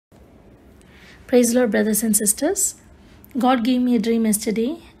Praise the Lord, brothers and sisters. God gave me a dream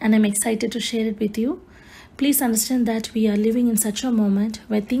yesterday and I'm excited to share it with you. Please understand that we are living in such a moment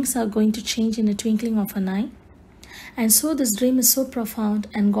where things are going to change in a twinkling of an eye. And so this dream is so profound,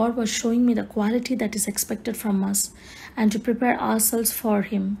 and God was showing me the quality that is expected from us and to prepare ourselves for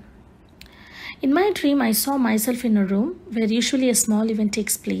Him. In my dream, I saw myself in a room where usually a small event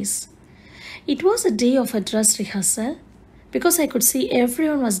takes place. It was a day of a dress rehearsal because I could see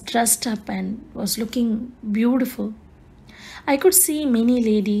everyone was dressed up and was looking beautiful. I could see many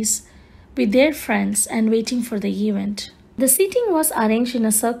ladies with their friends and waiting for the event. The seating was arranged in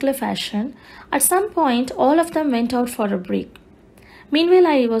a circular fashion. At some point, all of them went out for a break. Meanwhile,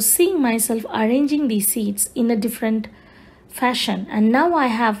 I was seeing myself arranging these seats in a different fashion, and now I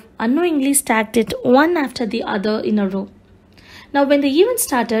have unknowingly stacked it one after the other in a row. Now, when the event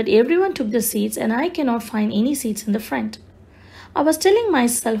started, everyone took the seats and I cannot find any seats in the front. I was telling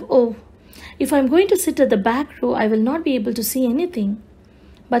myself, oh, if I'm going to sit at the back row, I will not be able to see anything.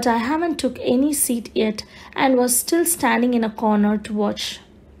 But I haven't took any seat yet and was still standing in a corner to watch.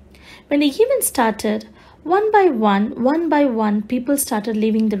 When the event started, one by one, people started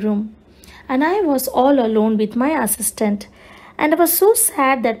leaving the room. And I was all alone with my assistant. And I was so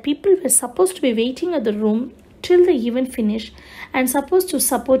sad that people were supposed to be waiting at the room till the event finished and supposed to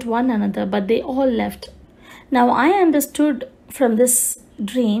support one another, but they all left. Now I understood from this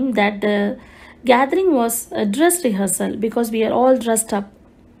dream that the gathering was a dress rehearsal because we are all dressed up.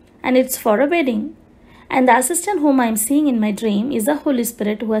 And it's for a wedding. And the assistant whom I am seeing in my dream is the Holy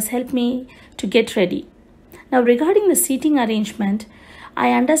Spirit who has helped me to get ready. Now regarding the seating arrangement,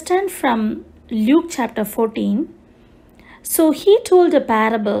 I understand from Luke chapter 14. So he told a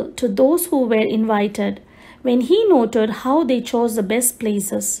parable to those who were invited when he noted how they chose the best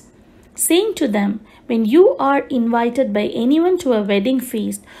places, saying to them, when you are invited by anyone to a wedding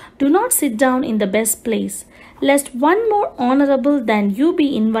feast, do not sit down in the best place, lest one more honorable than you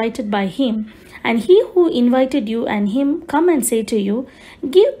be invited by him, and he who invited you and him come and say to you,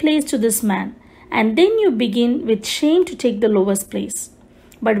 give place to this man, and then you begin with shame to take the lowest place.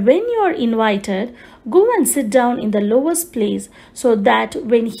 But when you are invited, go and sit down in the lowest place, so that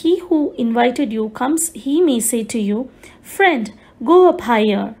when he who invited you comes, he may say to you, friend, go up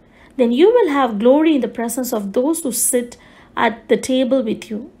higher. Then you will have glory in the presence of those who sit at the table with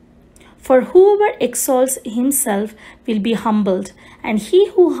you. For whoever exalts himself will be humbled, and he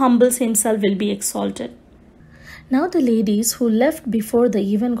who humbles himself will be exalted. Now the ladies who left before the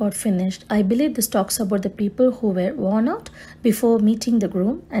event got finished, I believe this talks about the people who were worn out before meeting the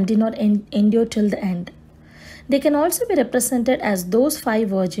groom and did not endure till the end. They can also be represented as those 5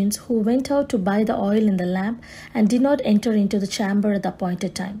 virgins who went out to buy the oil in the lamp and did not enter into the chamber at the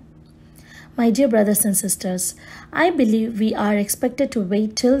appointed time. My dear brothers and sisters, I believe we are expected to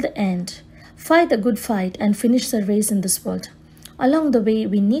wait till the end, fight the good fight and finish the race in this world. Along the way,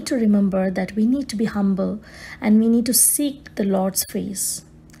 we need to remember that we need to be humble and we need to seek the Lord's face.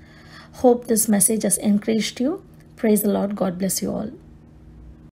 Hope this message has encouraged you. Praise the Lord. God bless you all.